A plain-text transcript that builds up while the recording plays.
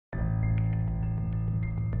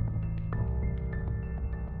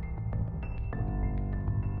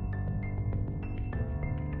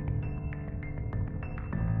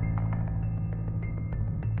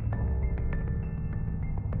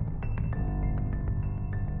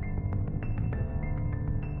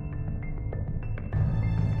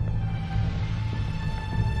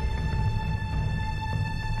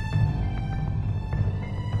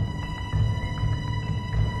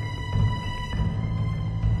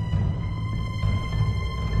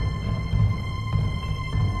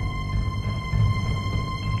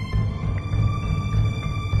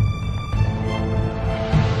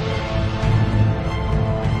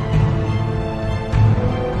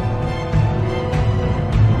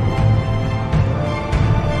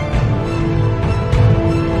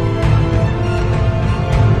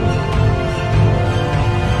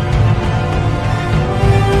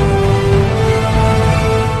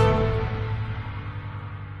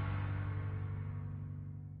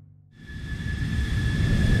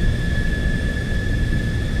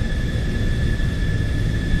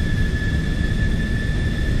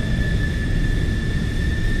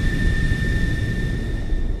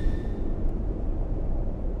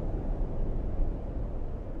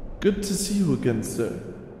Good to see you again, sir.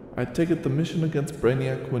 I take it the mission against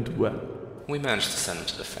Brainiac went well. We managed to send him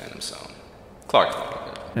to the Phantom Zone. Clark thought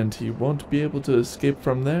of it. And he won't be able to escape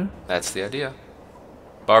from there? That's the idea.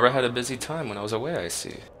 Barbara had a busy time when I was away, I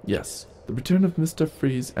see. Yes. The return of Mr.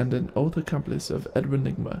 Freeze and an old accomplice of Edwin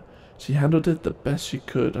Nygma. She handled it the best she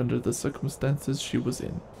could under the circumstances she was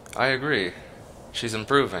in. I agree. She's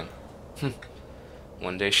improving.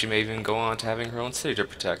 One day she may even go on to having her own city to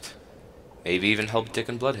protect. Maybe even help Dick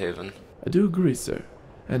in Bloodhaven. I do agree, sir.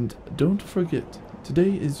 And don't forget, today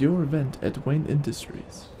is your event at Wayne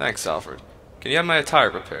Industries. Thanks, Alfred. Can you have my attire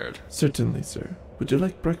prepared? Certainly, sir. Would you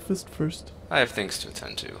like breakfast first? I have things to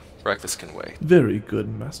attend to. Breakfast can wait. Very good,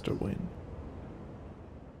 Master Wayne.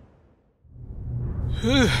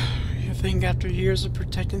 You think after years of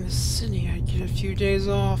protecting the city, I'd get a few days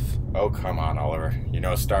off? Oh, come on, Oliver. You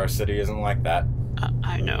know Star City isn't like that.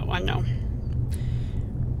 I know.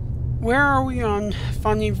 Where are we on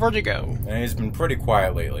finding Vertigo? And he's been pretty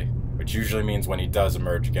quiet lately, which usually means when he does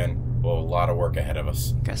emerge again, we'll have a lot of work ahead of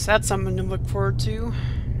us. Guess that's something to look forward to.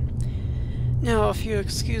 Now, if you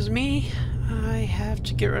excuse me, I have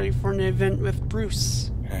to get ready for an event with Bruce.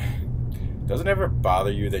 Doesn't it ever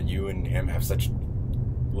bother you that you and him have such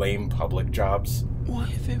lame public jobs? What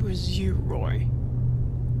if it was you, Roy?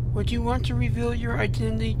 Would you want to reveal your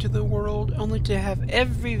identity to the world only to have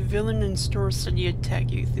every villain in Star City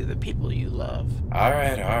attack you through the people you love?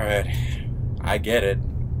 Alright. I get it.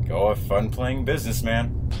 Go have fun playing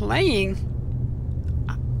businessman. Playing?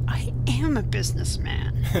 I am a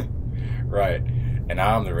businessman. Right. And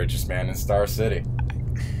I'm the richest man in Star City.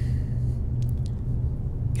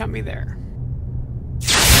 Got me there.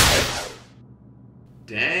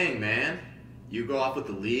 Dang, man. You go off with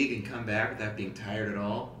the league and come back without being tired at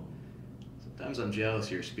all? Sometimes I'm jealous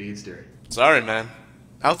of your speedster. Sorry, man.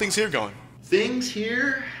 How things here going? Things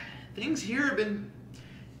here have been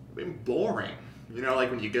boring. You know,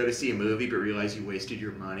 like when you go to see a movie but realize you wasted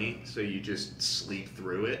your money, so you just sleep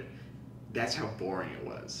through it. That's how boring it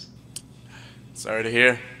was. Sorry to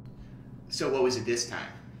hear. So what was it this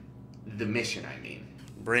time? The mission, I mean.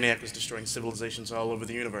 Brainiac was destroying civilizations all over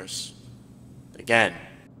the universe. Again.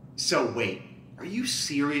 So wait, are you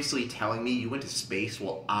seriously telling me you went to space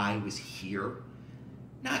while I was here?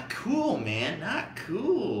 Not cool, man, not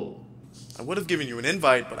cool. I would have given you an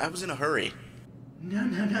invite, but I was in a hurry. No,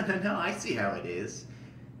 I see how it is.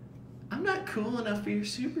 I'm not cool enough for your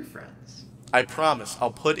super friends. I promise,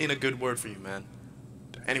 I'll put in a good word for you, man.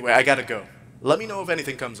 Anyway, I gotta go. Let me know if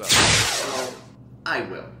anything comes up. Well, I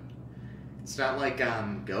will. It's not like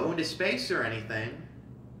I'm going to space or anything.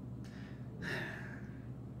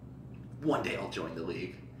 One day I'll join the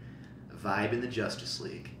League. Vibe in the Justice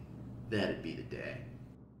League. That'd be the day.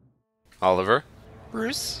 Oliver,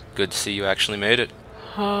 Bruce? good to see you actually made it.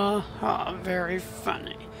 Very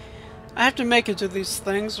funny. I have to make it to these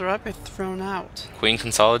things or I'd be thrown out. Queen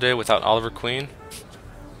consolidated without Oliver Queen?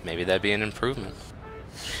 Maybe that'd be an improvement.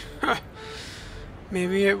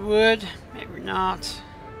 Maybe it would, maybe not.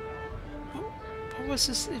 What was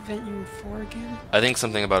this event you were for again? I think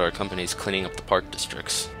something about our company's cleaning up the park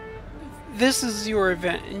districts. This is your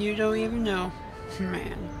event and you don't even know.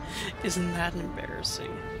 Man, isn't that embarrassing?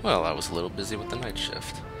 Well, I was a little busy with the night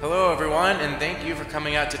shift. Hello everyone, and thank you for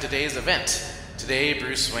coming out to today's event. Today,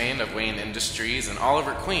 Bruce Wayne of Wayne Industries and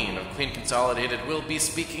Oliver Queen of Queen Consolidated will be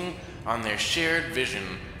speaking on their shared vision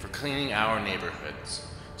for cleaning our neighborhoods.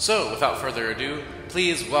 So, without further ado,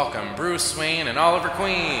 please welcome Bruce Wayne and Oliver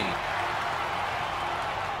Queen.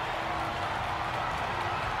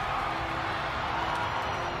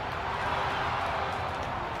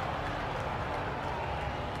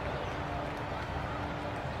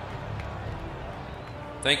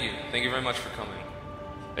 Thank you. Thank you very much for coming.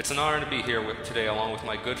 It's an honor to be here today along with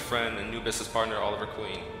my good friend and new business partner, Oliver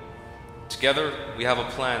Queen. Together, we have a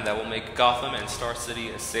plan that will make Gotham and Star City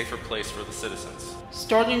a safer place for the citizens.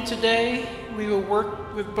 Starting today, we will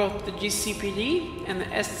work with both the GCPD and the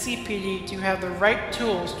SCPD to have the right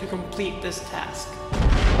tools to complete this task.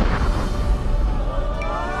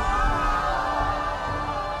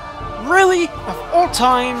 Really? Of all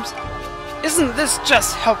times? Isn't this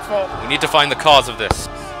just helpful? We need to find the cause of this.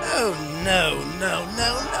 Oh, no.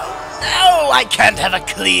 I can't have a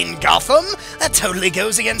clean Gotham. That totally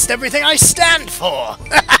goes against everything I stand for.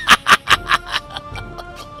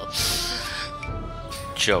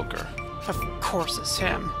 Joker. Of course it's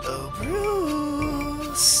him. Oh,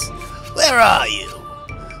 Bruce. Where are you?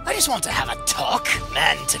 I just want to have a talk,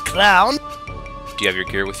 man to clown. Do you have your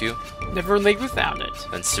gear with you? Never leave without it.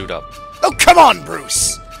 Then suit up. Oh, come on,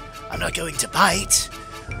 Bruce. I'm not going to bite.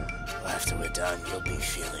 After we're done, you'll be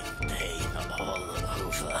feeling pain all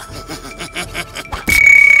over.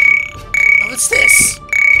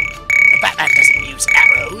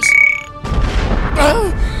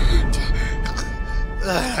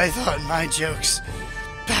 I thought my jokes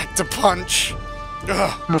packed a punch.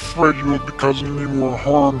 Ugh. I'm afraid you will be causing me more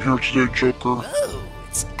harm here today, Joker. Oh,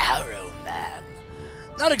 it's Arrow Man.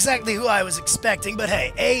 Not exactly who I was expecting, but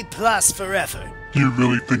hey, A+ for effort. You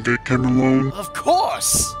really think I came alone? Of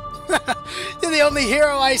course! You're the only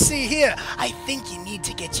hero I see here. I think you need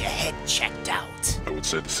to get your head checked out. I would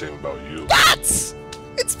say the same about you. What?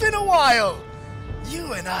 It's been a while.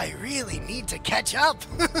 You and I really need to catch up.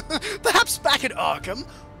 Perhaps back at Arkham,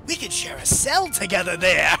 we could share a cell together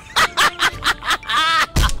there.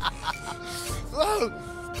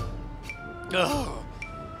 Oh,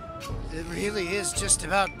 it really is just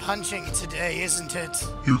about punching today, isn't it?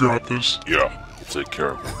 You got this? Yeah, I'll take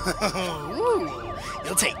care of it. Ooh,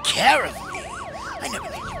 you'll take care of me? I never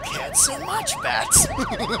knew you cared so much, Bats.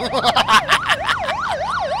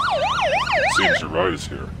 Seems your ride is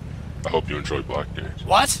here. I hope you enjoy Blackgate.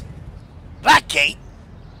 What? Blackgate?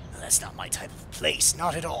 That's not my type of place,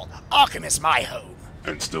 not at all. Arkham is my home.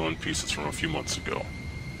 And still in pieces from a few months ago.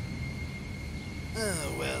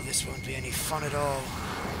 Oh, well, this won't be any fun at all.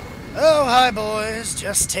 Oh, hi, boys.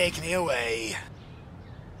 Just take me away.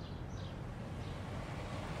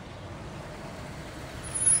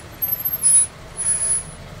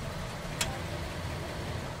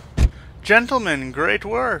 Gentlemen, great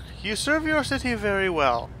work. You serve your city very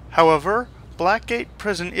well. However, Blackgate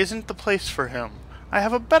Prison isn't the place for him. I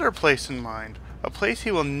have a better place in mind. A place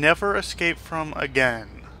he will never escape from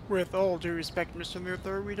again. With all due respect, Mr.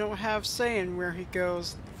 Luthor, we don't have say in where he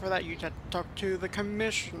goes. For that, you'd have to talk to the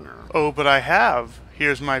commissioner. Oh, but I have.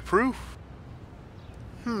 Here's my proof.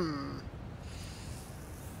 Well,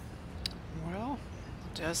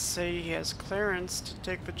 it does say he has clearance to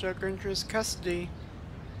take the Joker into his custody.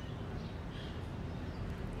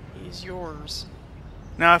 He's yours.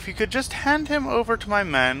 Now, if you could just hand him over to my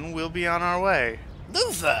men, we'll be on our way.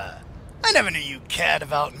 Luthor! I never knew you cared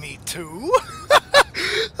about me, too.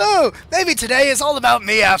 Oh, maybe today is all about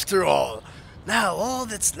me after all. Now all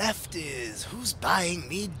that's left is who's buying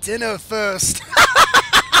me dinner first.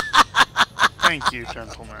 Thank you,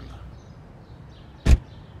 gentlemen.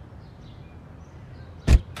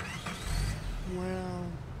 Well,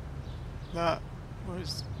 that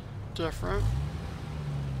was different.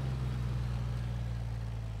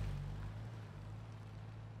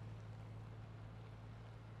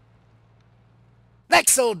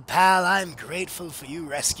 Lex, old pal, I'm grateful for you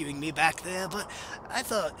rescuing me back there, but I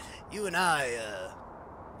thought you and I,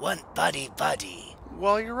 weren't buddy-buddy.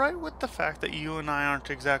 While you're right with the fact that you and I aren't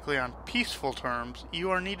exactly on peaceful terms, you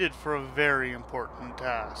are needed for a very important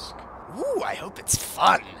task. Ooh, I hope it's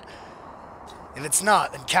fun. If it's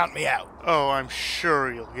not, then count me out. Oh, I'm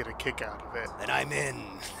sure you'll get a kick out of it. Then I'm in.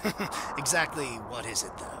 Exactly what is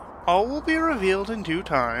it, though? All will be revealed in due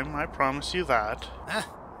time, I promise you that.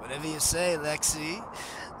 Whatever you say, Lexi.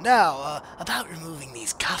 Now, about removing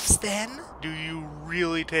these cuffs, then? Do you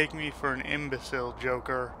really take me for an imbecile,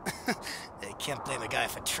 Joker? I can't blame a guy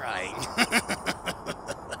for trying.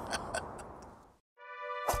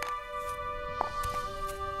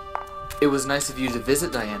 It was nice of you to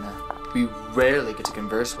visit Diana. We rarely get to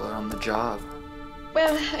converse while we're on the job.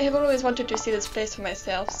 Well, I have always wanted to see this place for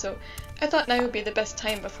myself, so I thought now would be the best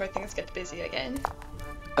time before things get busy again.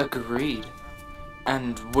 Agreed.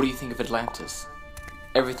 And what do you think of Atlantis?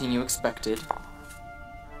 Everything you expected?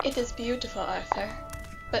 It is beautiful, Arthur.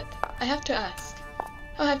 But I have to ask,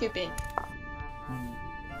 how have you been?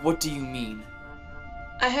 What do you mean?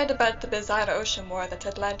 I heard about the bizarre ocean war that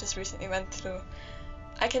Atlantis recently went through.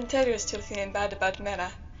 I can tell you're still feeling bad about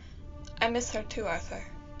Mera. I miss her too, Arthur.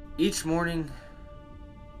 Each morning,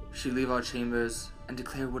 she'd leave our chambers and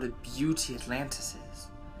declare what a beauty Atlantis is.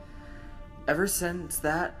 Ever since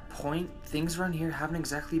that point, things around here haven't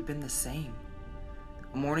exactly been the same.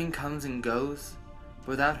 A morning comes and goes, but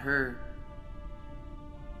without her,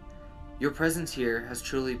 your presence here has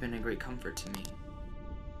truly been a great comfort to me.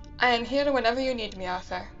 I am here whenever you need me,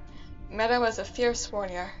 Arthur. Mera was a fierce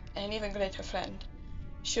warrior and an even greater friend.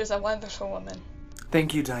 She was a wonderful woman.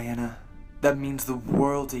 Thank you, Diana. That means the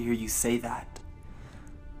world to hear you say that.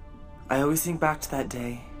 I always think back to that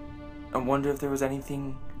day and wonder if there was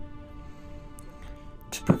anything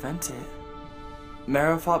to prevent it.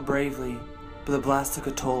 Mera fought bravely, but the blast took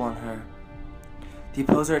a toll on her. The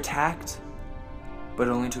opposer attacked, but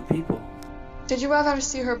it only took people. Did you ever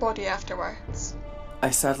see her body afterwards? I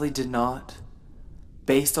sadly did not.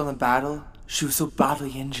 Based on the battle, she was so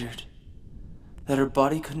badly injured that her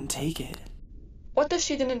body couldn't take it. What if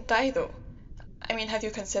she didn't die, though? I mean, have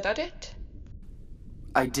you considered it?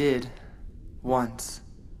 I did, once.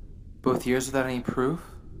 Both years without any proof.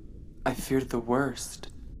 I feared the worst.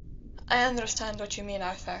 I understand what you mean,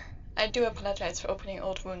 Arthur. I do apologize for opening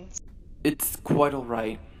old wounds. It's quite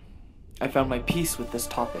alright. I found my peace with this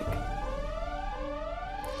topic.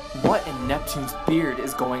 What in Neptune's beard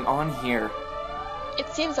is going on here? It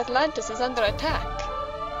seems Atlantis is under attack.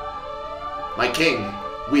 My king,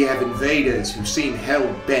 we have invaders who seem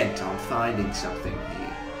hell-bent on finding something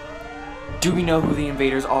here. Do we know who the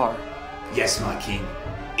invaders are? Yes, my king.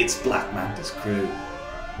 It's Black Manta's crew.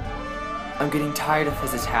 I'm getting tired of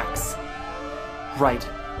his attacks. Right,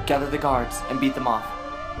 gather the guards and beat them off.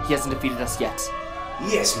 He hasn't defeated us yet.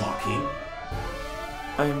 Yes, my king.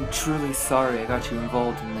 I'm truly sorry I got you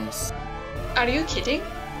involved in this. Are you kidding?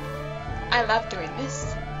 I love doing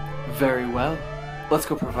this. Very well. Let's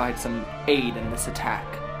go provide some aid in this attack.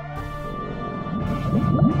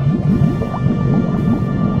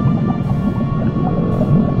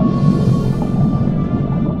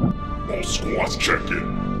 All squads check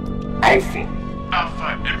in. Alpha.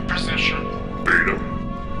 Alpha in position. Beta.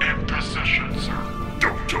 In position, sir.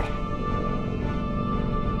 Delta.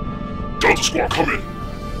 Delta squad, come in.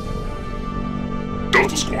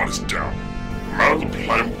 Delta squad is down. Now the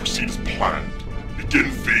plan will proceed as planned. Begin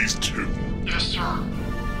phase 2. Yes, sir.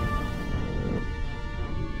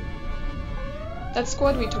 That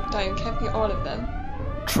squad we took down can't be all of them.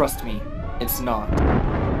 Trust me, it's not.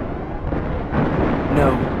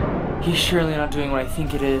 No, he's surely not doing what I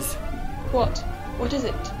think it is. What? What is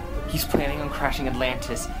it? He's planning on crashing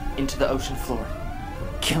Atlantis into the ocean floor,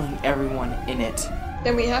 killing everyone in it.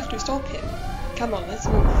 Then we have to stop him. Come on, let's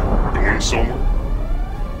move. Going somewhere?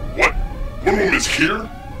 What? One woman is here? No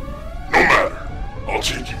matter. I'll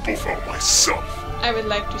take you both out myself. I would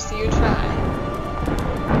like to see you try.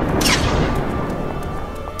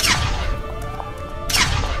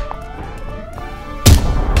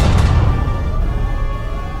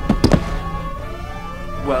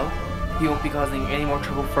 Well, he won't be causing any more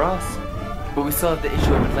trouble for us. But we still have the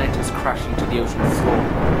issue of Atlantis crashing to the ocean floor.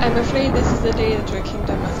 I'm afraid this is the day that your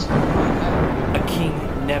kingdom must fall, Father. A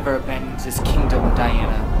king never abandons his kingdom,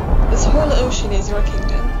 Diana. This whole ocean is your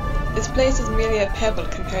kingdom. This place is merely a pebble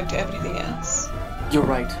compared to everything else. You're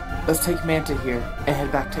right. Let's take Manta here and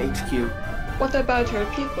head back to HQ. What about your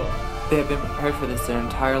people? They have been prepared for this their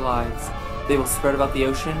entire lives. They will spread about the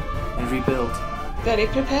ocean and rebuild. Very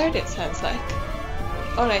prepared, it sounds like.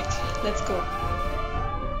 Alright, let's go.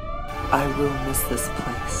 I will miss this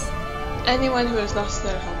place. Anyone who has lost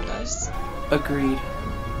their home does. Agreed.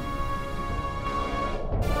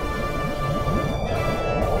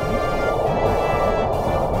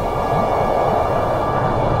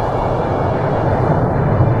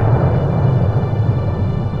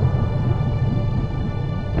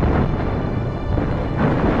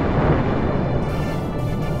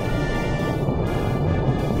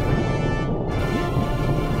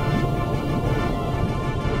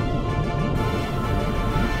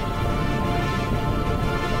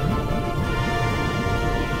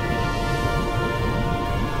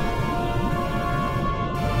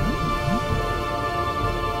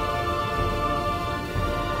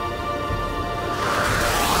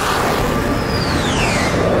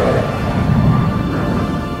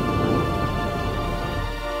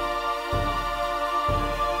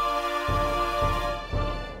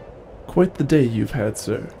 Quite the day you've had,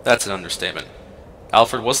 sir. That's an understatement.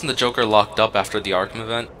 Alfred, wasn't the Joker locked up after the Arkham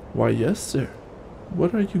event? Why, yes, sir.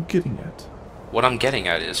 What are you getting at? What I'm getting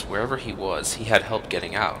at is, wherever he was, he had help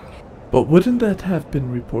getting out. But wouldn't that have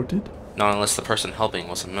been reported? Not unless the person helping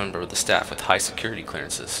was a member of the staff with high security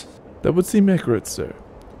clearances. That would seem accurate, sir.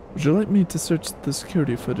 Would you like me to search the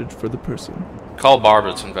security footage for the person? Call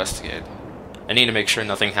Barbara to investigate. I need to make sure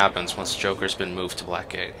nothing happens once Joker's been moved to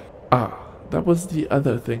Blackgate. Ah, that was the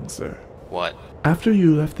other thing, sir. What? After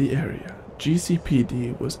you left the area,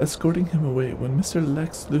 GCPD was escorting him away when Mr.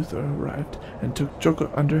 Lex Luthor arrived and took Joker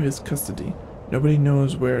under his custody. Nobody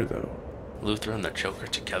knows where, though. Luthor and the Joker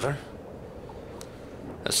together?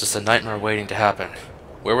 That's just a nightmare waiting to happen.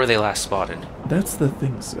 Where were they last spotted? That's the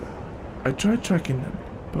thing, sir. I tried tracking them,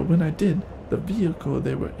 but when I did, the vehicle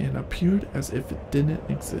they were in appeared as if it didn't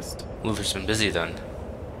exist. Luthor's been busy then.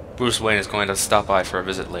 Bruce Wayne is going to stop by for a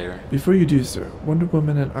visit later. Before you do, sir, Wonder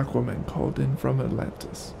Woman and Aquaman called in from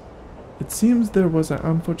Atlantis. It seems there was an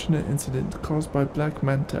unfortunate incident caused by Black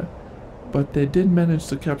Manta, but they did manage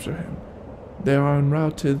to capture him. They are en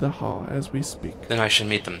route to the hall as we speak. Then I should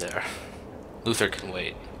meet them there. Luthor can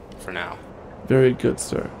wait, for now. Very good,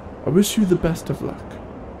 sir. I wish you the best of luck.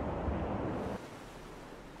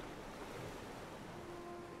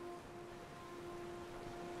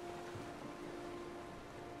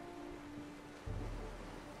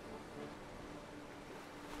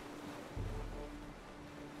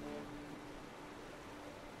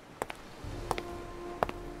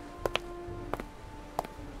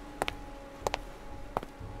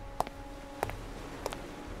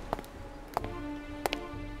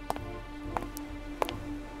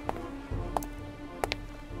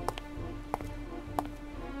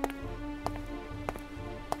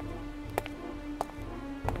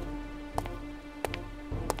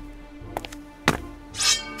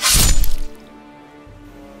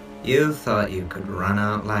 You thought you could run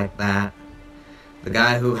out like that? The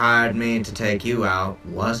guy who hired me to take you out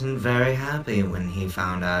wasn't very happy when he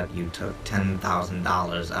found out you took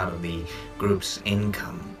 $10,000 out of the group's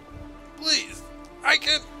income. Please, I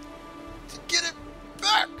can get it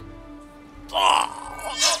back.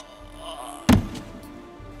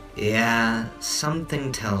 Yeah,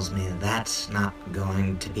 something tells me that's not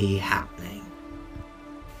going to be happening.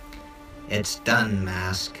 It's done,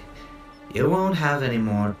 Mask. You won't have any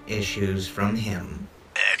more issues from him.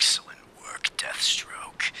 Excellent work,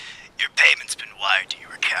 Deathstroke. Your payment's been wired to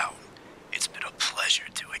your account. It's been a pleasure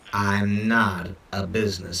doing it. I'm not a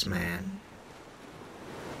businessman.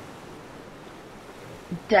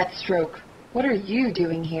 Deathstroke, what are you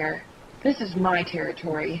doing here? This is my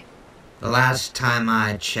territory. The last time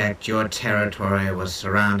I checked, your territory was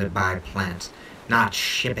surrounded by plants, not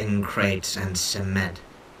shipping crates and cement.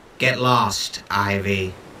 Get lost,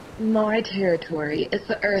 Ivy. My territory is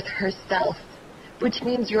the Earth herself, which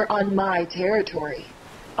means you're on my territory.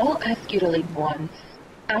 I'll ask you to leave once.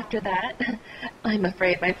 After that, I'm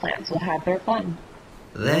afraid my plants will have their fun.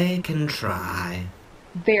 They can try.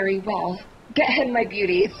 Very well. Get ahead, my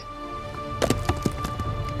beauties.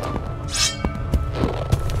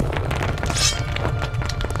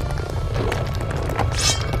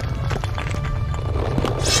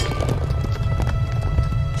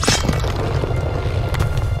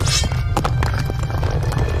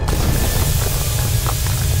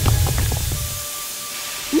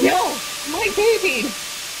 No! My baby!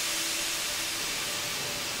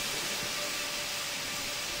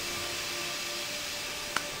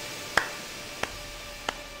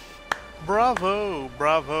 Bravo,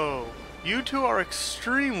 bravo. You two are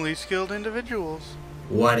extremely skilled individuals.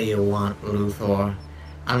 What do you want, Luthor?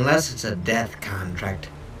 Unless it's a death contract,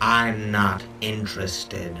 I'm not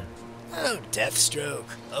interested. Oh, Deathstroke.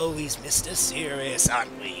 Always Mr. Serious,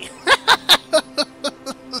 aren't we?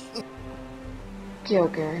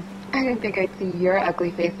 Joker, I didn't think I'd see your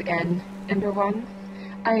ugly face again. And for once,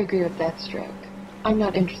 I agree with Deathstroke. I'm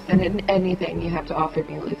not interested in anything you have to offer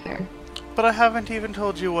me, Luthor. But I haven't even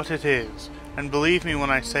told you what it is, and believe me when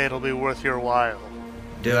I say it'll be worth your while.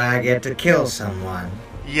 Do I get to kill someone?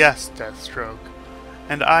 Yes, Deathstroke.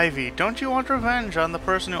 And Ivy, don't you want revenge on the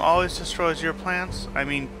person who always destroys your plants? I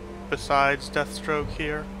mean, besides Deathstroke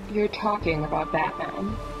here? You're talking about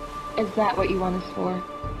Batman. Is that what you want us for?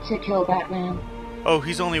 To kill Batman? Oh,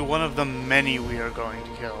 he's only one of the many we are going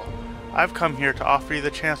to kill. I've come here to offer you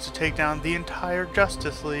the chance to take down the entire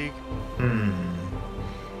Justice League.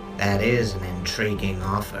 That is an intriguing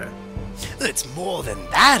offer. It's more than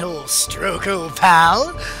that, old Stroke, old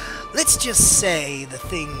pal. Let's just say the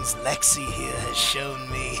things Lexi here has shown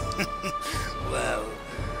me, well,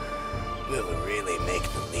 will really make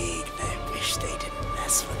the League. They wish they didn't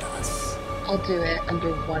mess with us. I'll do it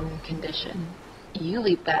under one condition. You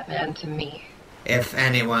leave Batman to me. If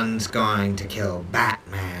anyone's going to kill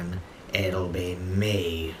Batman, it'll be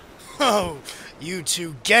me. Oh, you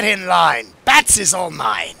two get in line. Bats is all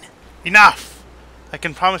mine. Enough! I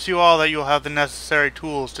can promise you all that you'll have the necessary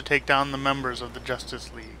tools to take down the members of the Justice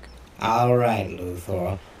League. All right,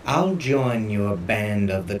 Luthor. I'll join your band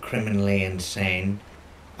of the criminally insane.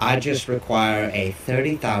 I just require a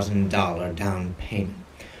 $30,000 down payment.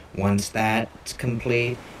 Once that's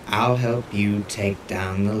complete, I'll help you take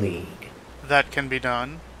down the League. That can be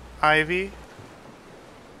done. Ivy?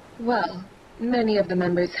 Well, many of the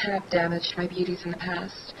members have damaged my beauties in the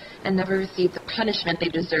past, and never received the punishment they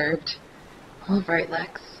deserved. All right,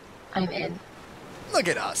 Lex. I'm in. Look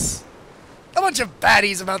at us. A bunch of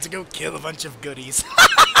baddies about to go kill a bunch of goodies.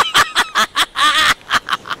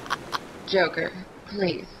 Joker,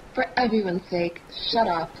 please, for everyone's sake, shut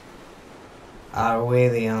up. Are we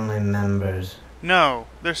the only members? No,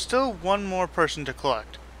 there's still one more person to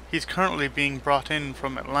collect. He's currently being brought in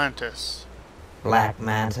from Atlantis. Black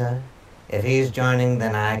Manta? If he's joining,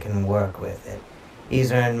 then I can work with it.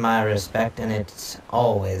 He's earned my respect, and it's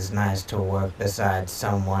always nice to work beside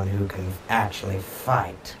someone who can actually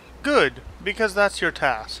fight. Good, because that's your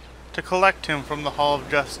task. To collect him from the Hall of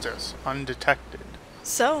Justice, undetected.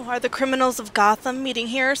 So, are the criminals of Gotham meeting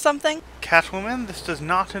here or something? Catwoman, this does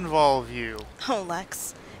not involve you. Oh,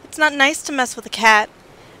 Lex. It's not nice to mess with a cat.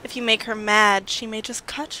 If you make her mad, she may just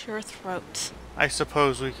cut your throat. I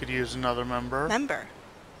suppose we could use another member. Member?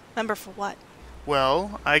 Member for what?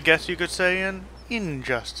 Well, I guess you could say an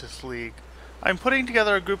Injustice League. I'm putting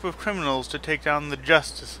together a group of criminals to take down the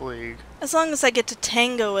Justice League. As long as I get to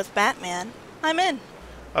tango with Batman, I'm in.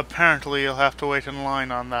 Apparently you'll have to wait in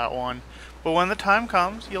line on that one. But when the time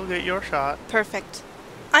comes, you'll get your shot. Perfect.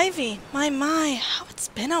 Ivy, my, how it's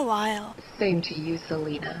been a while. Same to you,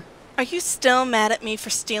 Selena. Are you still mad at me for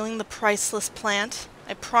stealing the priceless plant?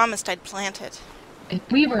 I promised I'd plant it. If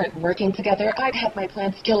we weren't working together, I'd have my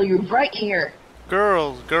plants kill you right here.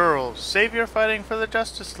 Girls, save your fighting for the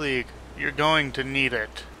Justice League. You're going to need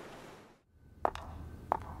it.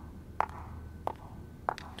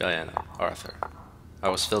 Diana, Arthur, I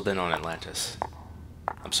was filled in on Atlantis.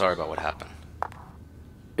 I'm sorry about what happened.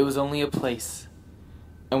 It was only a place.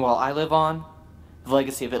 And while I live on, the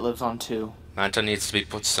legacy of it lives on too. Manta needs to be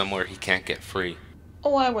put somewhere he can't get free.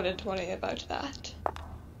 Oh, I wouldn't worry about that.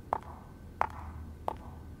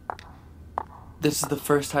 This is the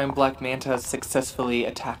first time Black Manta has successfully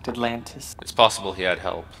attacked Atlantis. It's possible he had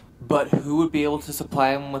help. But who would be able to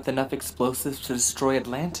supply him with enough explosives to destroy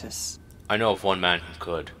Atlantis? I know of one man who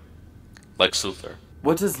could. Lex Luthor.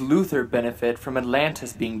 What does Luthor benefit from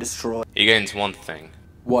Atlantis being destroyed? He gains one thing.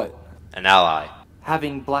 What? An ally.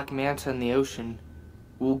 Having Black Manta in the ocean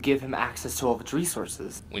will give him access to all of its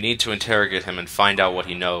resources. We need to interrogate him and find out what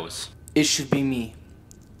he knows. It should be me.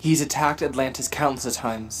 He's attacked Atlantis countless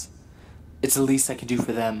times. It's the least I can do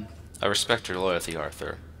for them. I respect your loyalty,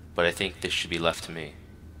 Arthur, but I think this should be left to me.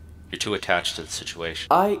 You're too attached to the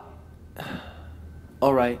situation.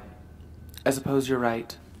 Alright. I suppose you're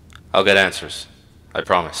right. I'll get answers. I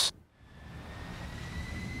promise.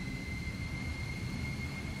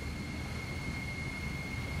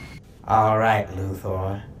 All right,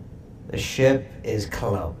 Luthor. The ship is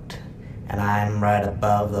cloaked, and I'm right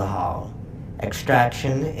above the hull.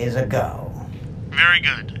 Extraction is a go. Very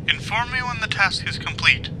good. Inform me when the task is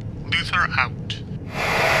complete. Luthor out.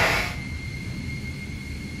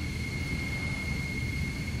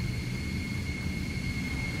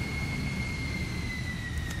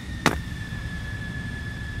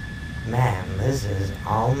 Man, this is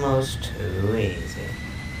almost too easy.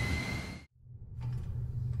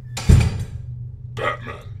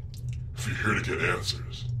 Batman, if you're here to get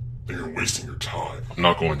answers, then you're wasting your time. I'm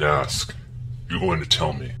not going to ask. You're going to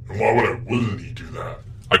tell me. And why would I willingly do that?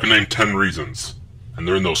 I can name 10 reasons, and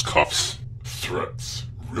they're in those cuffs. Threats?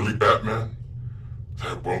 Really, Batman?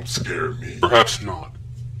 That won't scare me. Perhaps not,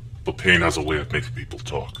 but pain has a way of making people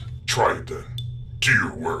talk. Try it then. Do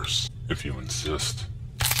your worst. If you insist.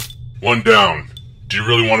 One down. Do you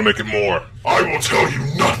really want to make it more? I will tell you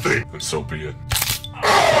nothing! Then so be it.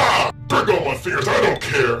 Ah! Break all my fingers, I don't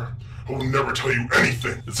care! I will never tell you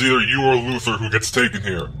anything! It's either you or Luthor who gets taken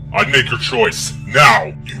here. I'd make your choice. Now!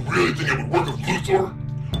 You really think it would work with Luthor?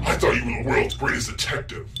 I thought you were the world's greatest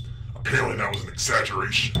detective. Apparently that was an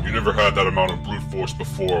exaggeration. You never had that amount of brute force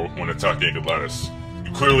before when attacking Atlantis.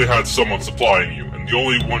 You clearly had someone supplying you, and the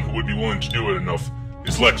only one who would be willing to do it enough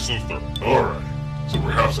is Lex Luthor. Alright, so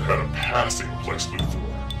perhaps I had a passing with Lex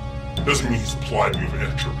Luthor. Doesn't mean he supplied me with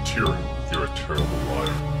extra material. You're a terrible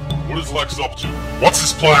liar. What is Lex up to? What's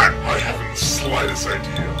his plan? I haven't the slightest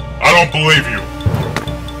idea. I don't believe you.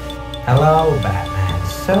 Hello, Batman.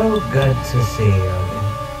 So good to see you again.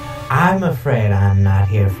 I'm afraid I'm not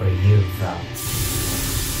here for you, though.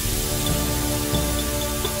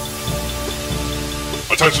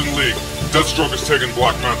 Attention, League. Deathstroke has taken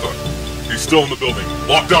Black Manta. He's still in the building.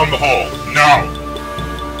 Lock down the hall. Now!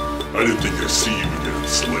 I didn't think I'd see you again,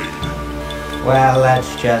 Slade. Well,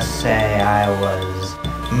 let's just say I was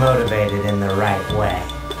motivated in the right way.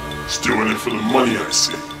 Still in it for the money, I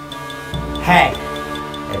see. Hey,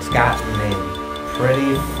 it's gotten me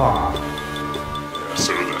pretty far. Yeah,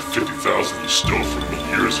 so did that 50,000 you stole from me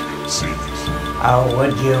years ago, it seems. Oh,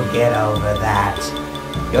 would you get over that?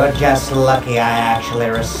 You're just lucky I actually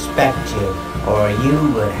respect you, or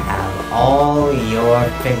you would have all your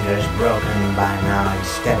fingers broken by now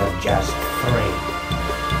instead of just 3.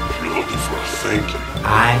 You're looking for a thank you.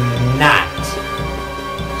 I'm not.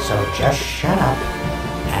 So just shut up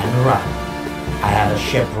and run. I have a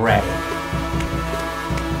ship ready.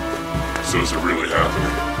 So is it really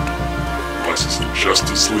happening? Unless it's the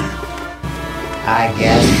Justice League? I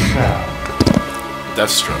guess so.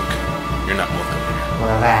 Deathstroke, you're not welcome here.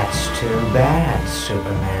 Well, that's too bad,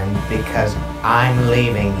 Superman, because I'm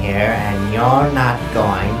leaving here and you're not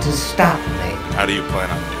going to stop me. How do you plan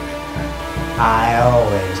on doing it? I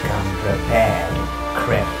always come prepared,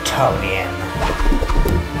 Kryptonian.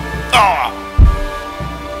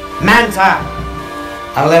 Manta!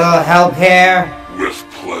 A little help here? With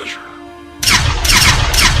pleasure.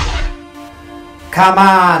 Come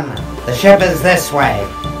on! The ship is this way.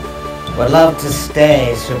 Would love to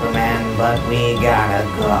stay, Superman, but we gotta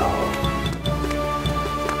go.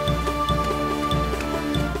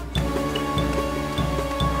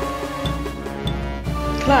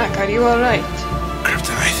 Clark, are you alright?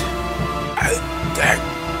 Kryptonite.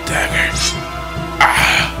 Daggers.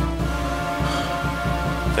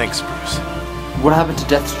 Thanks, Bruce. What happened to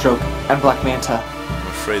Deathstroke and Black Manta? I'm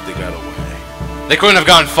afraid they got away. They couldn't have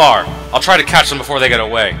gone far. I'll try to catch them before they get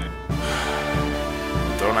away.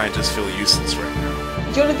 Don't I just feel useless right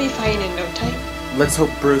now? You'll be fine in no time. Let's hope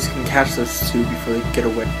Bruce can catch those two before they get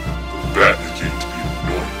away. The bat is getting to be an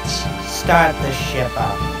annoyance. Start the ship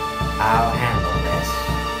up. I'll handle this.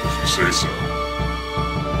 If you say so.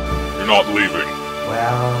 You're not leaving.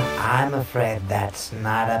 Well, I'm afraid that's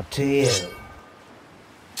not up to you.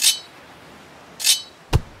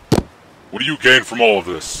 What do you gain from all of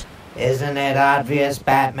this? Isn't it obvious,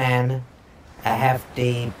 Batman? A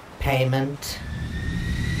hefty payment?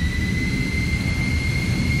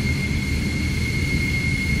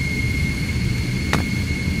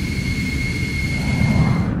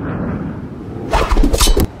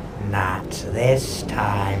 Not this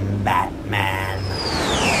time, Batman.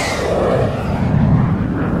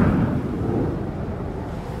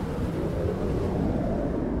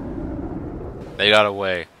 They got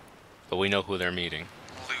away, but we know who they're meeting.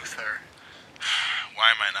 Luthor. Why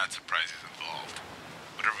am I not surprised he's involved?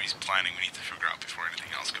 Whatever he's planning, we need to figure out before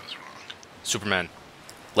anything else goes wrong. Superman,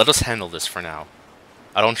 let us handle this for now.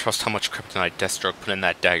 I don't trust how much kryptonite Deathstroke put in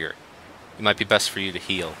that dagger. It might be best for you to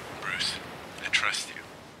heal. Bruce, I trust you,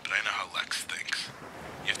 but I know how Lex thinks.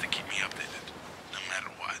 You have to keep me updated, no matter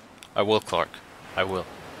what. I will, Clark. I will.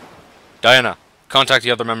 Diana, contact the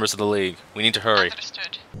other members of the League. We need to hurry.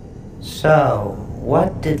 Understood. So,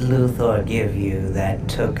 what did Luthor give you that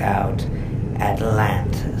took out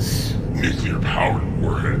Atlantis? Nuclear-powered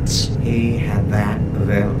warheads. He had that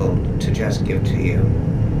available to just give to you.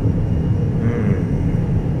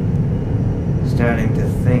 Starting to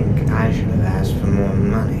think I should have asked for more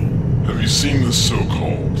money. Have you seen the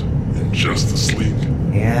so-called Injustice League?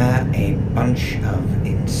 Yeah, a bunch of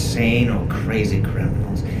insane or crazy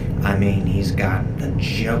criminals. I mean, he's got the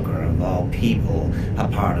Joker of all people a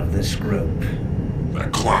part of this group.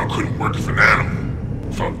 That clown couldn't work with an animal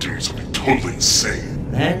without doing something totally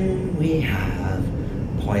insane. Then we have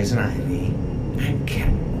Poison Ivy and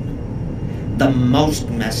Catwoman. The most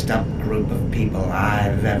messed up group of people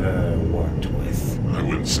I've ever worked with. I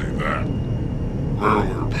wouldn't say that. Remember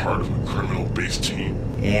we were part of a criminal-based team?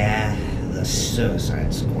 Yeah, the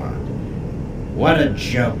Suicide Squad. What a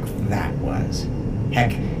joke that was.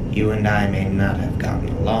 Heck, you and I may not have gotten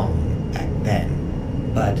along back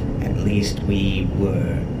then, but at least we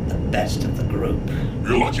were the best of the group.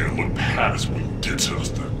 You're lucky I looked past what you did to us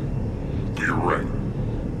then. But you're right.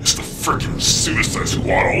 It's the frickin' Suicide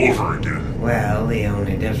Squad all over again. Well, the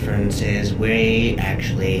only difference is we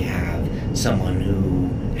actually have someone who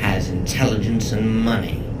has intelligence and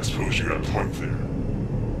money. I suppose you got a point there.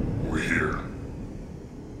 We're here.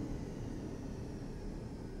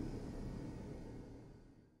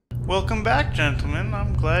 Welcome back, gentlemen.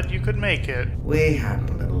 I'm glad you could make it. We had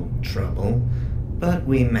a little trouble, but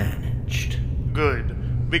we managed.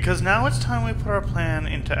 Good, because now it's time we put our plan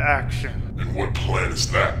into action. And what plan is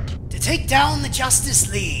that? To take down the Justice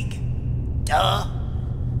League. Duh.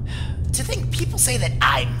 To think people say that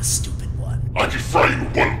I'm the stupid one. I could fry you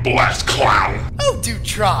one blast, clown! Oh, do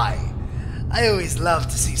try. I always love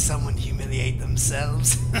to see someone humiliate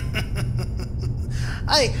themselves.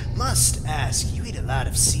 I must ask, you eat a lot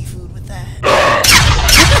of seafood with that?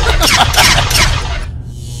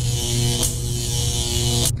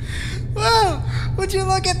 Well, would you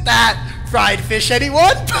look at that? Fried fish,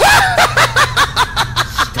 anyone?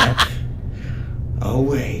 Step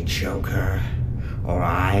away, Joker, or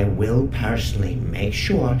I will personally make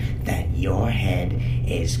sure that your head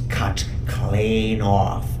is cut clean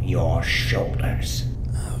off your shoulders.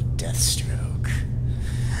 Oh, Deathstroke.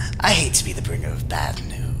 I hate to be the bringer of bad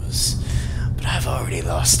news, but I've already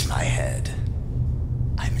lost my head.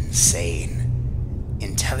 I'm insane.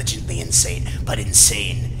 Intelligently insane, but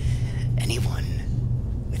insane.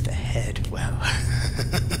 Anyone with a head, well,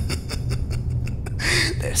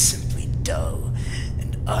 they're simply dull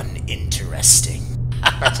and uninteresting.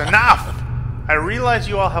 That's enough! I realize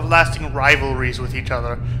you all have lasting rivalries with each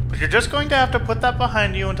other, but you're just going to have to put that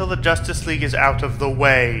behind you until the Justice League is out of the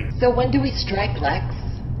way. So when do we strike, Lex?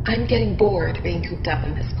 I'm getting bored being cooped up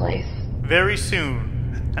in this place. Very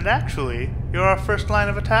soon. And actually, you're our first line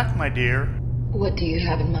of attack, my dear. What do you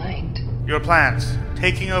have in mind? Your plans,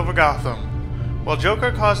 taking over Gotham, while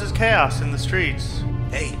Joker causes chaos in the streets.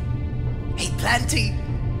 Hey, Planty,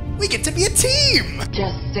 we get to be a team!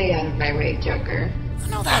 Just stay out of my way, Joker.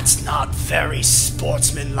 No, that's not very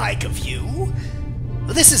sportsmanlike of you.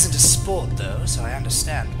 Well, this isn't a sport, though, so I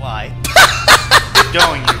understand why. Keep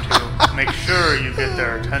going, you two. Make sure you get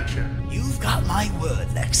their attention. You've got my word,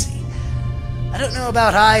 Lexi. I don't know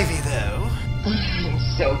about Ivy, though. I'm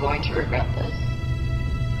so going to regret this.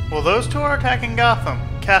 Well, those two are attacking Gotham.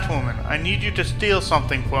 Catwoman, I need you to steal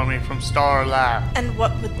something for me from Star Lab. And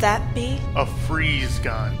what would that be? A freeze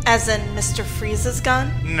gun. As in Mr. Freeze's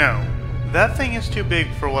gun? No. That thing is too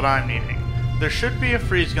big for what I'm needing. There should be a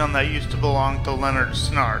freeze gun that used to belong to Leonard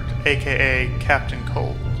Snart, aka Captain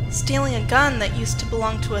Cold. Stealing a gun that used to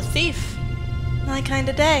belong to a thief. My kind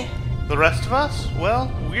of day. The rest of us?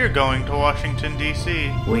 Well, we're going to Washington,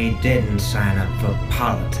 D.C. We didn't sign up for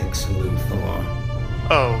politics, Luthor.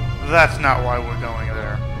 Oh, that's not why we're going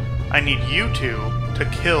there. I need you two to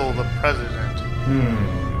kill the president.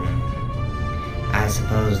 I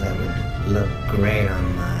suppose that would look great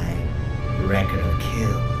on my record of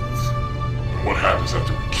kills. What happens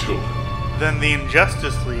after we kill him? Then the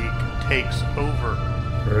Injustice League takes over.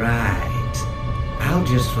 Right. I'll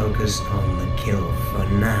just focus on the kill for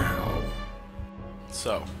now.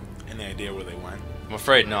 So, any idea where they went? I'm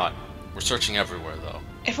afraid not. We're searching everywhere, though.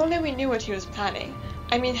 If only we knew what he was planning.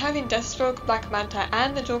 I mean, having Deathstroke, Black Manta,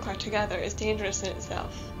 and the Joker together is dangerous in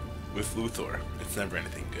itself. With Luthor, it's never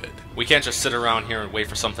anything good. We can't just sit around here and wait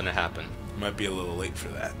for something to happen. Might be a little late for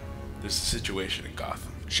that. There's a situation in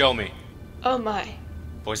Gotham. Show me. Oh my.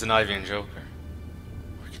 Poison Ivy and Joker.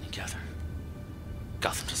 Working together.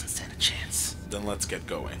 Gotham doesn't stand a chance. Then let's get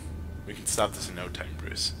going. We can stop this in no time,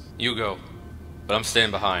 Bruce. You go. But I'm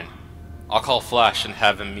staying behind. I'll call Flash and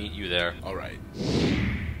have him meet you there. Alright.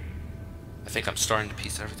 I think I'm starting to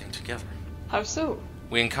piece everything together. How so?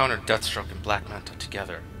 We encountered Deathstroke and Black Manta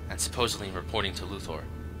together, and supposedly reporting to Luthor.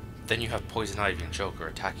 Then you have Poison Ivy and Joker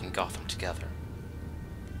attacking Gotham together.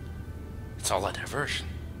 It's all a diversion.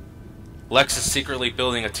 Lex is secretly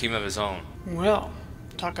building a team of his own. Well,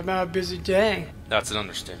 talk about a busy day. That's an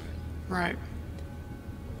understatement. Right.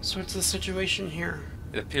 So what's the situation here?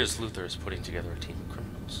 It appears Luthor is putting together a team of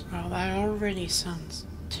criminals. Well, that already sounds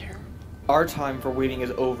terrible. Our time for waiting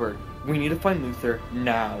is over. We need to find Luthor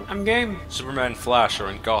now. I'm game. Superman and Flash are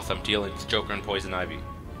in Gotham dealing with Joker and Poison Ivy.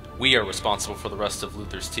 We are responsible for the rest of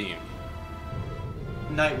Luthor's team.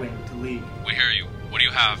 Nightwing to lead. We hear you. What do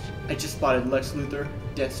you have? I just spotted Lex Luthor,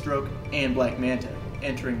 Deathstroke, and Black Manta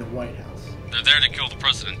entering the White House. They're there to kill the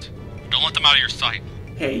president. Don't let them out of your sight.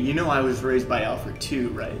 Hey, you know I was raised by Alfred too,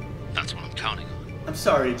 right? That's what I'm counting on. I'm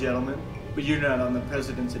sorry, gentlemen, but you're not on the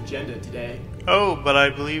president's agenda today. Oh, but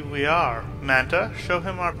I believe we are. Manta, show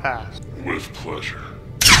him our past. With pleasure.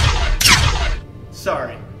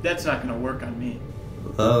 Sorry, that's not gonna work on me.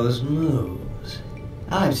 Those moves.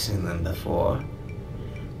 I've seen them before.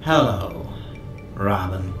 Hello,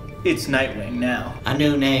 Robin. It's Nightwing now. A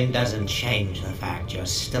new name doesn't change the fact you're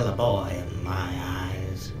still a boy in my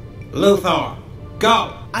eyes. Luthor,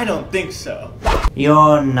 go! I don't think so.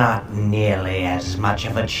 You're not nearly as much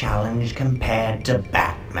of a challenge compared to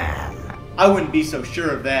Batman. I wouldn't be so sure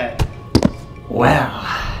of that. Well,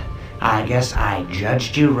 I guess I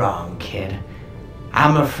judged you wrong, kid.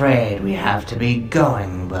 I'm afraid we have to be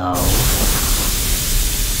going, though.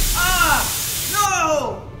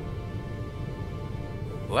 No!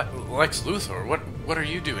 Lex Luthor, what are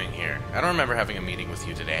you doing here? I don't remember having a meeting with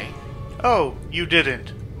you today. Oh, you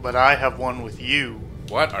didn't, but I have one with you.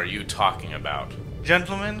 What are you talking about?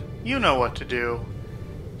 Gentlemen, you know what to do.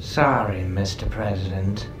 Sorry, Mr.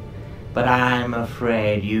 President, but I'm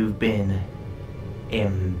afraid you've been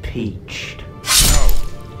impeached.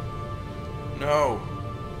 No.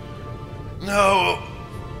 No.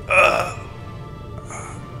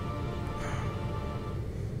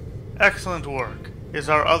 Excellent work. Is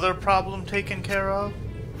our other problem taken care of?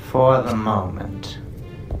 For the moment.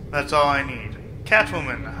 That's all I need.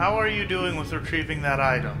 Catwoman, how are you doing with retrieving that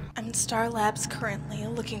item? I'm in Star Labs currently,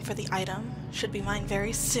 looking for the item. Should be mine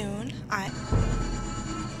very soon.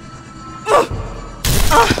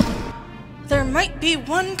 There might be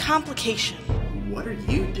one complication. What are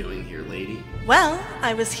you doing here, lady? Well,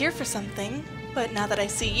 I was here for something, but now that I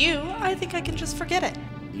see you, I think I can just forget it.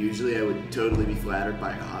 Usually I would totally be flattered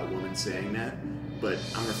by a hot woman saying that, but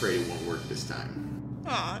I'm afraid it won't work this time.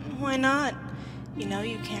 Aw, why not? You know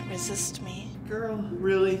you can't resist me. Girl,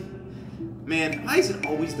 really? Man, why is it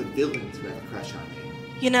always the villains who have a crush on me?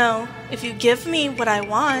 You know, if you give me what I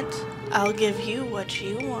want, I'll give you what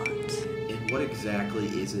you want. And what exactly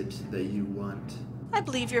is it that you want? I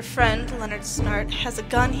believe your friend, Leonard Snart, has a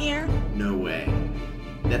gun here? No way.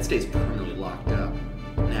 That stays permanently locked up.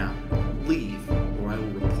 Now, leave, or I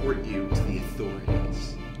will report you to the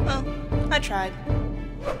authorities. Well, I tried.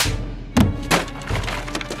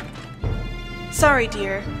 Sorry,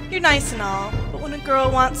 dear. You're nice and all, but when a girl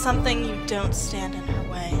wants something, you don't stand in her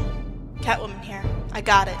way. Catwoman here. I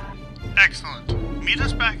got it. Excellent. Meet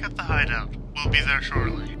us back at the hideout. We'll be there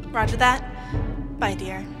shortly. Roger that. Bye,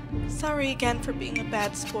 dear. Sorry again for being a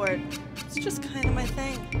bad sport. It's just kind of my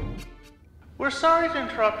thing. We're sorry to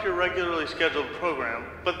interrupt your regularly scheduled program,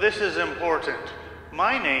 but this is important.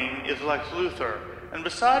 My name is Lex Luthor, and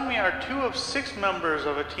beside me are 2 of 6 members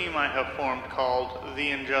of a team I have formed called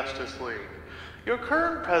the Injustice League. Your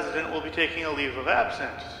current president will be taking a leave of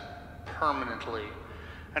absence, permanently,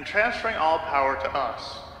 and transferring all power to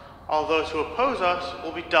us. All those who oppose us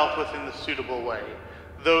will be dealt with in the suitable way.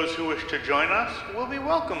 Those who wish to join us will be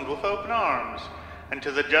welcomed with open arms. And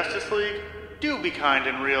to the Justice League, do be kind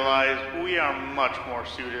and realize we are much more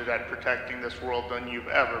suited at protecting this world than you've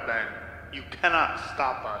ever been. You cannot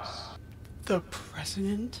stop us. The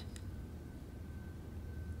President?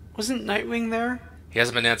 Wasn't Nightwing there? He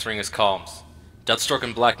hasn't been answering his calls. Deathstroke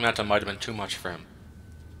and Black Manta might have been too much for him.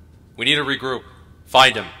 We need to regroup.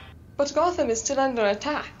 Find him. But Gotham is still under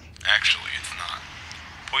attack. Actually, it's not.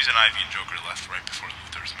 Poison Ivy and Joker left right before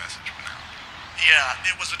Luthor's message went out.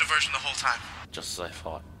 Yeah, it was a diversion the whole time. Just as I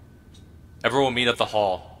thought. Everyone will meet at the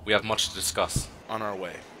hall. We have much to discuss. On our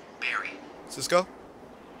way. Barry. Cisco?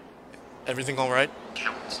 Everything alright?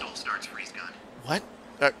 Catwoman stole Stark's freeze gun. What?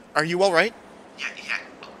 Are you alright? Yeah,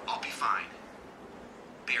 I'll be fine.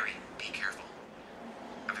 Barry, be careful.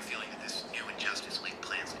 I have a feeling that this new Injustice League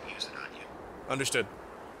plans to use it on you. Understood.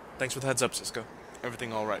 Thanks for the heads up, Cisco.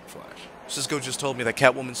 Everything alright, Flash? Cisco just told me that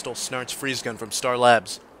Catwoman stole Snart's freeze gun from Star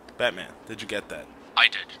Labs. Batman, did you get that? I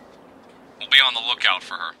did. We'll be on the lookout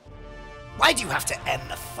for her. Why'd you have to end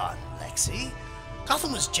the fun, Lexi?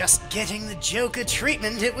 Gotham was just getting the Joker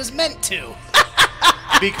treatment it was meant to.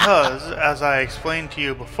 Because, as I explained to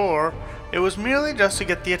you before, it was merely just to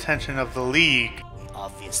get the attention of the League. We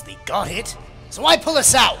obviously got it, so why pull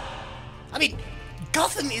us out? I mean,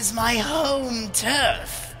 Gotham is my home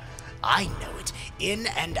turf. I know it in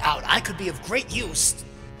and out. I could be of great use.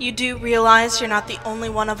 You do realize you're not the only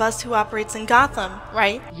one of us who operates in Gotham,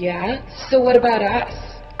 right? Yeah? So what about us?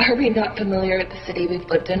 Are we not familiar with the city we've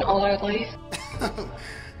lived in all our life?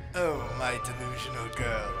 Oh, my delusional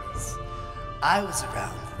girls. I was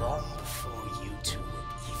around long before you two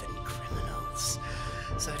were even criminals.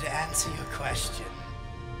 So to answer your question,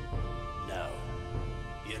 no,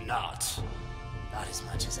 you're not. Not as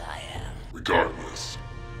much as I am. Regardless,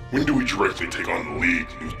 when do we directly take on the League,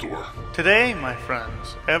 Luthor? Today, my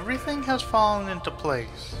friends, everything has fallen into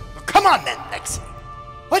place. Well, come on then, Lexi.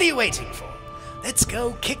 What are you waiting for? Let's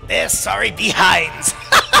go kick their sorry behinds.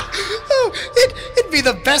 Oh, it'd be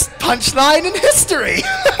the best punchline in history.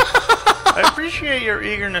 I appreciate your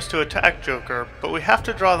eagerness to attack Joker, but we have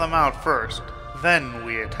to draw them out first. Then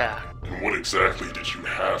we attack. And what exactly did you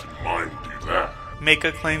have in mind to do that? Make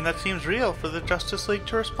a claim that seems real for the Justice League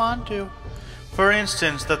to respond to. For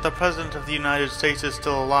instance, that the President of the United States is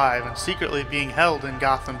still alive and secretly being held in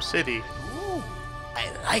Gotham City. Ooh, I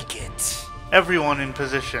like it. Everyone in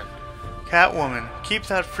position. Catwoman, keep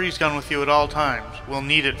that freeze gun with you at all times. We'll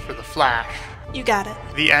need it for the Flash. You got it.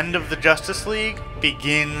 The end of the Justice League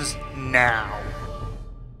begins now.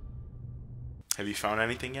 Have you found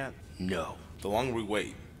anything yet? No. The longer we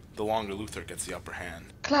wait, the longer Luthor gets the upper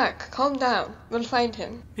hand. Clark, calm down. We'll find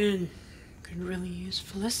him. Man, could really use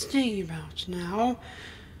Felicity about now.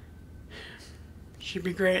 She'd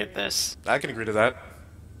be great at this. I can agree to that.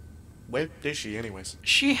 Where is she, anyways?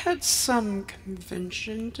 She had some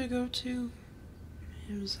convention to go to.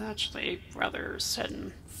 It was actually rather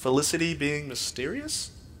sudden. Felicity being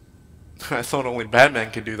mysterious? I thought only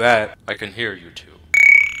Batman could do that. I can hear you two.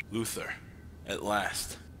 Luthor, at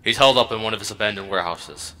last. He's held up in one of his abandoned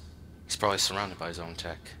warehouses. He's probably surrounded by his own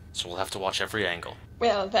tech, so we'll have to watch every angle.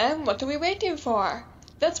 Well then, what are we waiting for?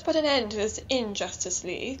 Let's put an end to this Injustice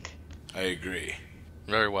League. I agree.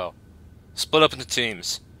 Very well. Split up into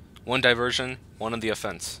teams. One diversion, one on the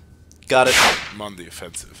offense. Got it. I'm on the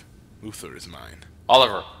offensive. Luthor is mine.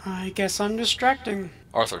 Oliver. I guess I'm distracting.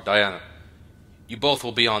 Arthur, Diana. You both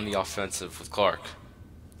will be on the offensive with Clark.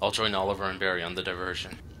 I'll join Oliver and Barry on the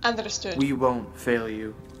diversion. Understood. We won't fail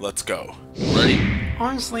you. Let's go. Ready?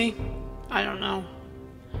 Honestly, I don't know.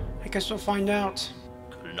 I guess we'll find out.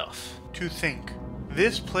 Good enough. To think,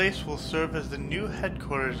 this place will serve as the new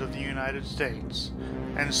headquarters of the United States,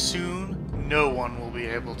 and soon no one will be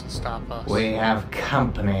able to stop us. We have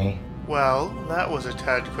company. Well, that was a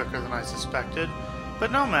tad quicker than I suspected,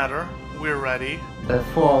 but no matter, we're ready.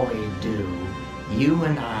 Before we do, you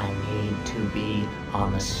and I need to be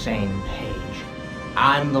on the same page.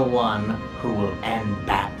 I'm the one who will end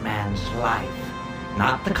Batman's life,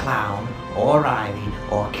 not the Clown, or Ivy,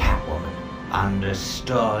 or Catwoman.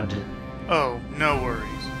 Understood? Oh, no worries.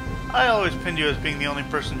 I always pinned you as being the only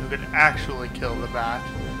person who could actually kill the Bat.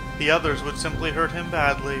 The others would simply hurt him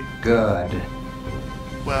badly. Good.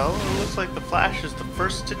 Well, it looks like the Flash is the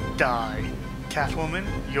first to die. Catwoman,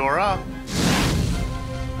 you're up.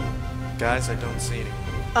 Guys, I don't see anyone.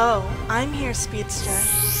 Oh, I'm here, Speedster.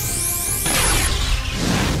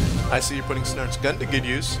 I see you're putting Snart's gun to good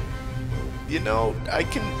use. You know, I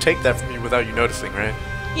can take that from you without you noticing, right?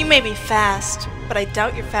 You may be fast, but I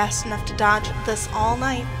doubt you're fast enough to dodge this all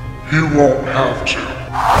night. You won't have to.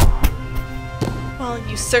 Well,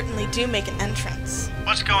 you certainly do make an entrance.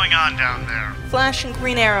 What's going on down there? Flash and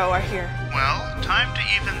Green Arrow are here. Well, time to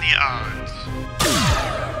even the odds.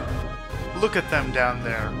 Look at them down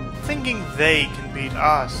there, thinking they can beat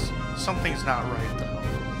us. Something's not right, though.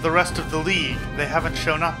 The rest of the league, they haven't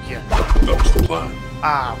shown up yet. That was the plan.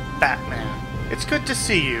 Ah, Batman. It's good to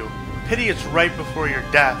see you. Pity it's right before your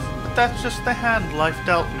death, but that's just the hand life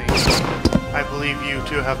dealt me. I believe you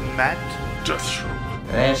two have met? Deathstroke.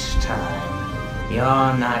 This time, you're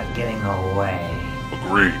not getting away.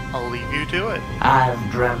 Agreed. I'll leave you to it. I've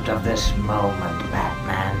dreamt of this moment,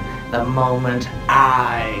 Batman. The moment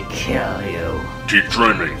I kill you. Keep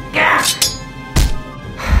dreaming.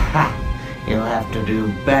 Ha! You'll have to do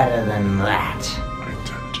better than that. I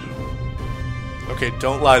intend to. Okay,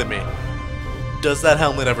 don't lie to me. Does that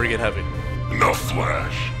helmet ever get heavy? Enough,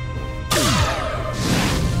 Flash.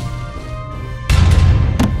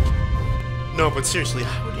 No, but seriously,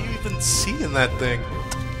 how do you even see in that thing?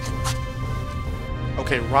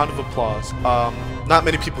 Okay, round of applause. Not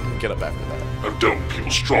many people can get up after that. I've dealt with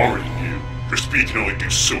people stronger than you. Your speed can only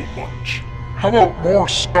do so much. How about more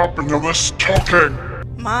stopping and less talking?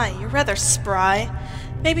 My, you're rather spry.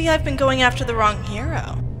 Maybe I've been going after the wrong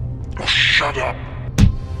hero. Oh, shut up.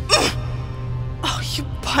 Oh, you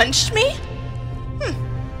punched me?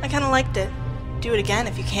 I kinda liked it. Do it again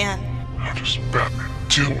if you can. How does Batman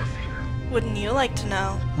deal with you? Wouldn't you like to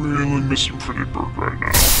know? Really missing Pretty Bird right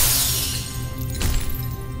now.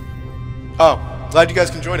 Oh, glad you guys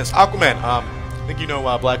can join us. Aquaman, I think you know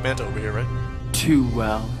Black Manta over here, right? Too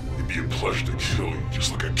well. It'd be a pleasure to kill you,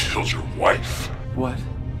 just like I killed your wife. What?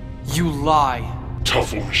 You lie.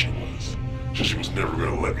 Tough woman she was. She was never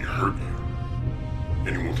gonna let me hurt you.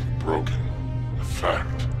 Anyone can be broken. In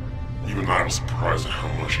fact, even I was surprised at how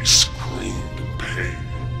much she screamed in pain.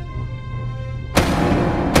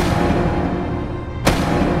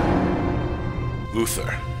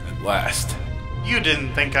 Luthor, at last. You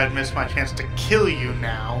didn't think I'd miss my chance to kill you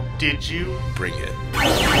now, did you? Bring it.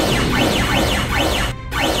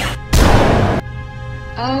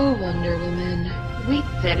 Oh, Wonder Woman, we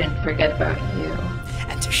didn't forget about you.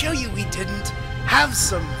 And to show you we didn't, have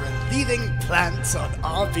some relieving plants on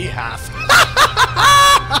our behalf.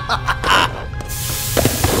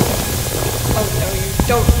 Oh no, you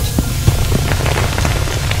don't.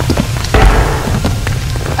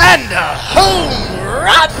 And a home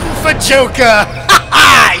run for Joker!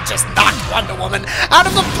 I just knocked Wonder Woman out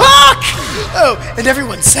of the park! Oh, and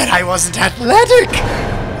everyone said I wasn't athletic!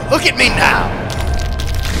 Look at me now!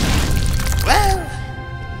 Well,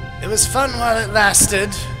 it was fun while it lasted.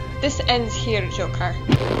 This ends here, Joker.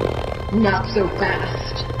 Not so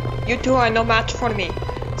fast. You two are no match for me,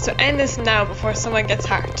 so end this now before someone gets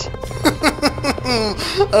hurt.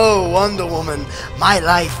 Oh, Wonder Woman, my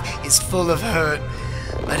life is full of hurt.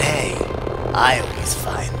 But hey, I always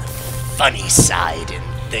find the funny side in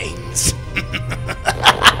things.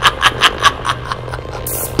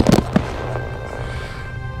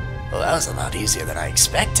 Well, that was a lot easier than I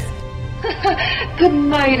expected. The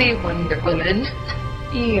mighty Wonder Woman.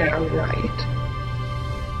 Yeah, right.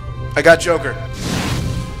 I got Joker.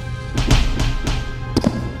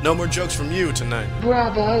 No more jokes from you tonight.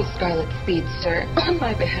 Bravo, Scarlet Speedster. On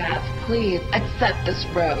my behalf, please accept this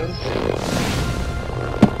rose.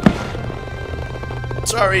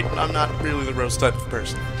 Sorry, I'm not really the rose type of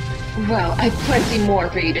person. Well, I've plenty more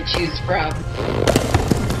for you to choose from.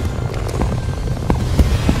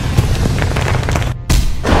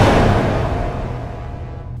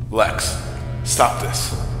 Lex, stop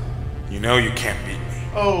this. You know you can't beat me.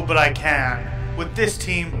 Oh, but I can. With this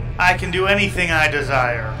team, I can do anything I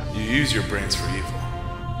desire. You use your brains for evil,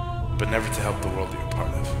 but never to help the world you're a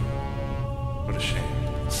part of. What a shame.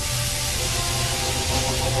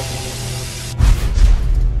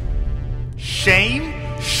 Shame?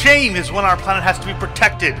 Shame is when our planet has to be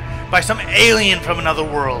protected by some alien from another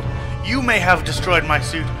world. You may have destroyed my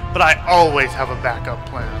suit, but I always have a backup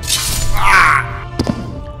plan. Ah!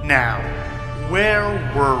 Now, where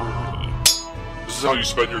were we? This is how you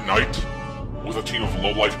spend your night? With a team of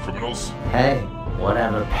low-life criminals? Hey,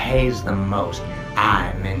 whatever pays the most,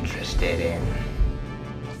 I'm interested in.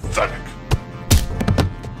 Pathetic.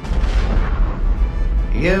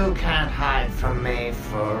 You can't hide from me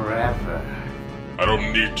forever. I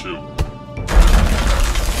don't need to.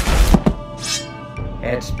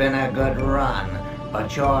 It's been a good run,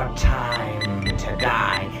 but your time to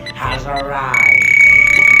die has arrived.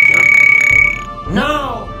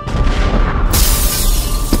 No!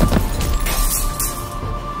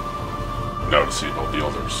 Now to see about the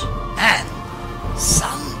others. Man,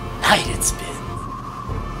 some night it's been.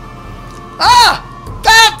 Ah!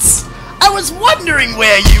 Bats! I was wondering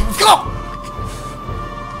where you... Oh!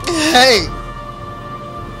 Hey!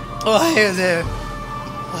 Why are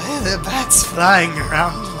there bats flying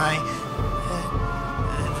around my...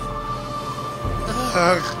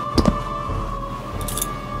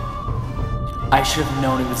 I should have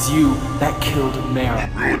known it was you that killed Mara.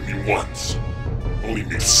 You ruined me once. Only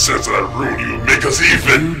makes sense that I ruin you and make us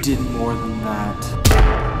even. You did more than that.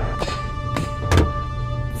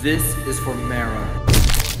 This is for Mara.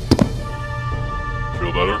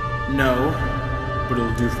 Feel better? No, but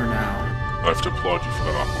it'll do for now. I have to applaud you for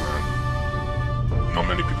that, Aquaman. Not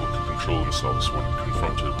many people can control themselves when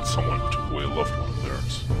confronted with someone who took away a loved one of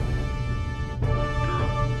theirs. You're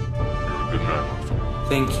a good man, Arthur.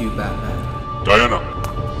 Thank you, Batman. Diana!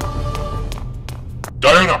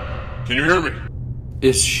 Can you hear me?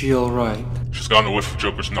 Is she alright? She's gotten a whiff of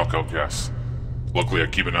Joker's knockout gas. Luckily, I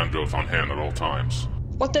keep an antidote on hand at all times.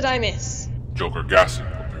 What did I miss? Joker gassing,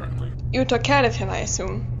 apparently. You took care of him, I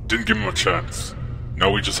assume. Didn't give him a chance.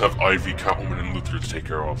 Now we just have Ivy, Catwoman, and Luthor to take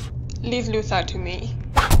care of. Leave Luthor to me.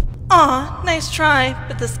 Aw, nice try,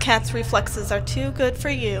 but this cat's reflexes are too good for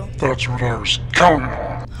you. That's what I was counting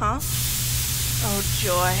on. Huh? Oh,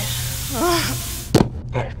 joy.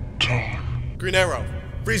 About time. Green Arrow,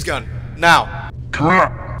 freeze gun, now. Come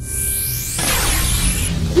on.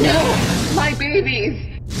 No! My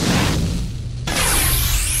babies!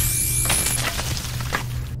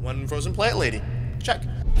 One frozen plant lady. Check.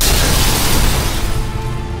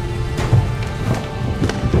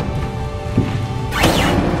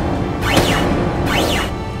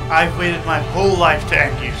 I've waited my whole life to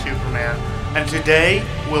end you, Superman, and today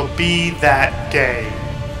will be that day.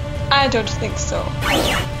 I don't think so.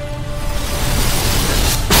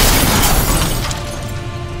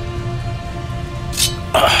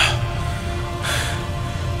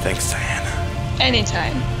 Thanks, Diana.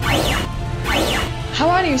 Anytime. How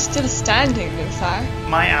are you still standing, Luthor?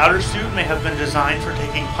 My outer suit may have been designed for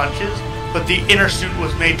taking punches, but the inner suit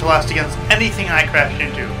was made to last against anything I crash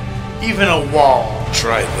into, even a wall.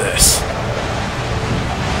 Try this.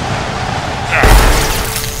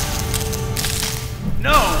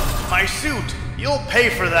 No, my suit. You'll pay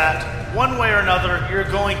for that. One way or another, you're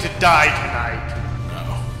going to die tonight.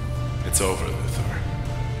 No, it's over, Luthor.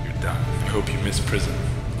 You're done. I hope you miss prison.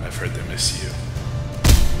 I've heard they miss you.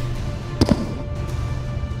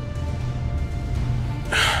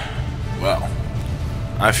 Well,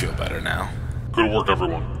 I feel better now. Good work,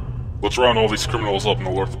 everyone. Let's round all these criminals up and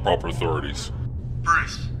alert the proper authorities.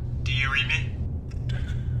 Bruce, do you read me?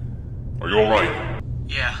 Are you alright?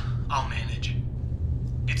 Yeah, I'll manage.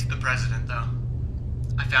 It's the president, though.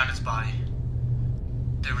 I found his body.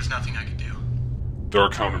 There was nothing I could do. There are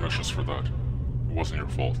countermeasures for that. It wasn't your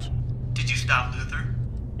fault. Did you stop Luthor?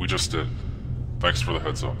 We just did. Thanks for the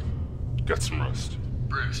heads up. Get some rest.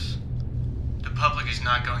 Bruce, the public is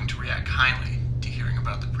not going to react kindly to hearing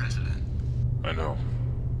about the president. I know.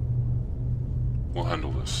 We'll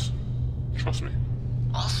handle this. Trust me.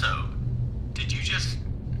 Also, did you just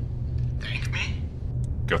thank me?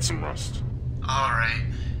 Get some rest. Alright.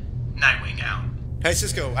 Nightwing out. Hey,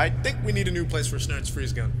 Cisco, I think we need a new place for Snurt's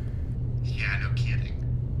freeze gun. Yeah, no kidding.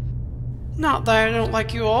 Not that I don't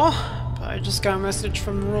like you all, but I just got a message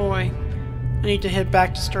from Roy. I need to head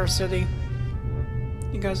back to Star City.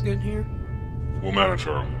 You guys good here? We'll manage,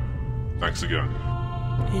 Earl. Thanks again.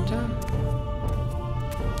 Anytime.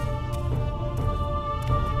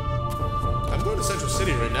 I'm going to Central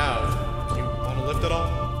City right now. Do you want to lift at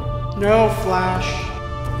all? No, Flash.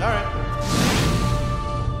 Alright.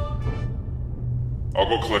 I'll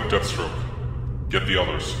go collect Deathstroke. Get the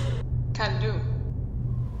others. Can do.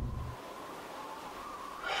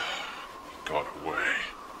 Got away.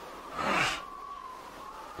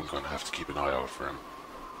 I'm gonna have to keep an eye out for him.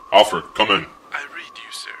 Alfred, come in. I read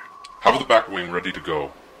you, sir. Have the back wing ready to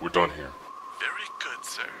go. We're done here. Very good,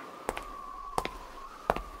 sir.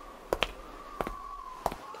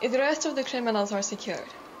 If the rest of the criminals are secured,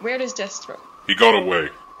 where is Deathstroke? He got away.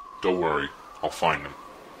 Don't worry. I'll find him.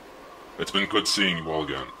 It's been good seeing you all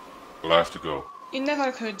again, but I have to go. You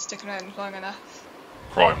never could stick around long enough.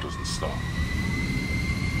 Crime doesn't stop.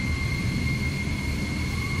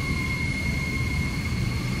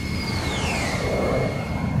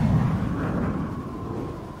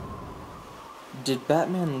 Did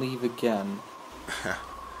Batman leave again?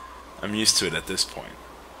 I'm used to it at this point.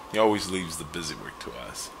 He always leaves the busy work to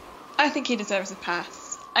us. I think he deserves a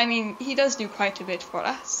pass. I mean, he does do quite a bit for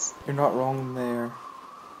us. You're not wrong there.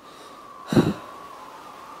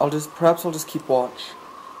 Perhaps I'll just keep watch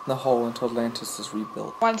in the hall until Atlantis is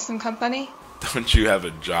rebuilt. Want some company? Don't you have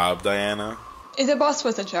a job, Diana? The boss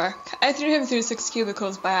was a jerk. I threw him through 6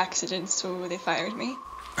 cubicles by accident, so they fired me.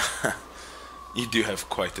 You do have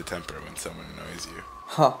quite a temper when someone annoys you.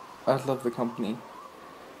 Huh, I'd love the company.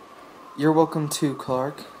 You're welcome too,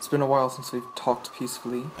 Clark. It's been a while since we've talked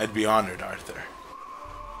peacefully. I'd be honored, Arthur.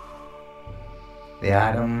 The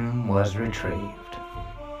item was retrieved.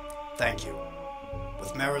 Thank you.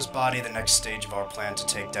 With Mera's body, the next stage of our plan to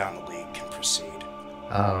take down the League can proceed.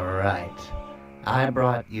 All right. I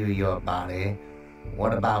brought you your body.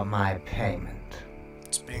 What about my payment?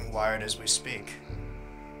 It's being wired as we speak.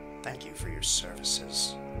 Thank you for your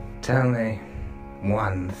services. Tell me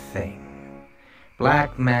one thing.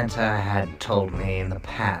 Black Manta had told me in the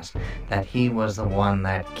past that he was the one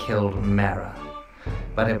that killed Mera.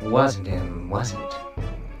 But it wasn't him, was it?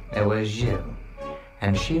 It was you.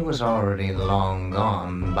 And she was already long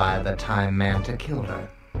gone by the time Manta killed her.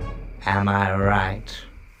 Am I right?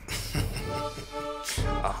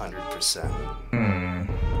 100%.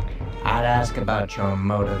 I'd ask about your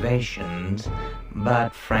motivations,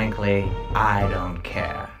 but frankly, I don't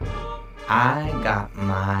care. I got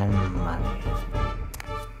my money.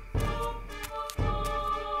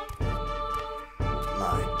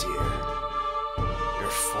 My dear, your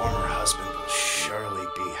former husband will surely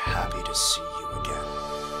be happy to see you again,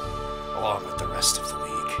 along with the rest of the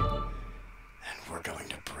League. And we're going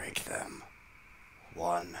to break them,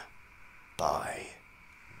 one by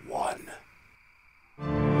one.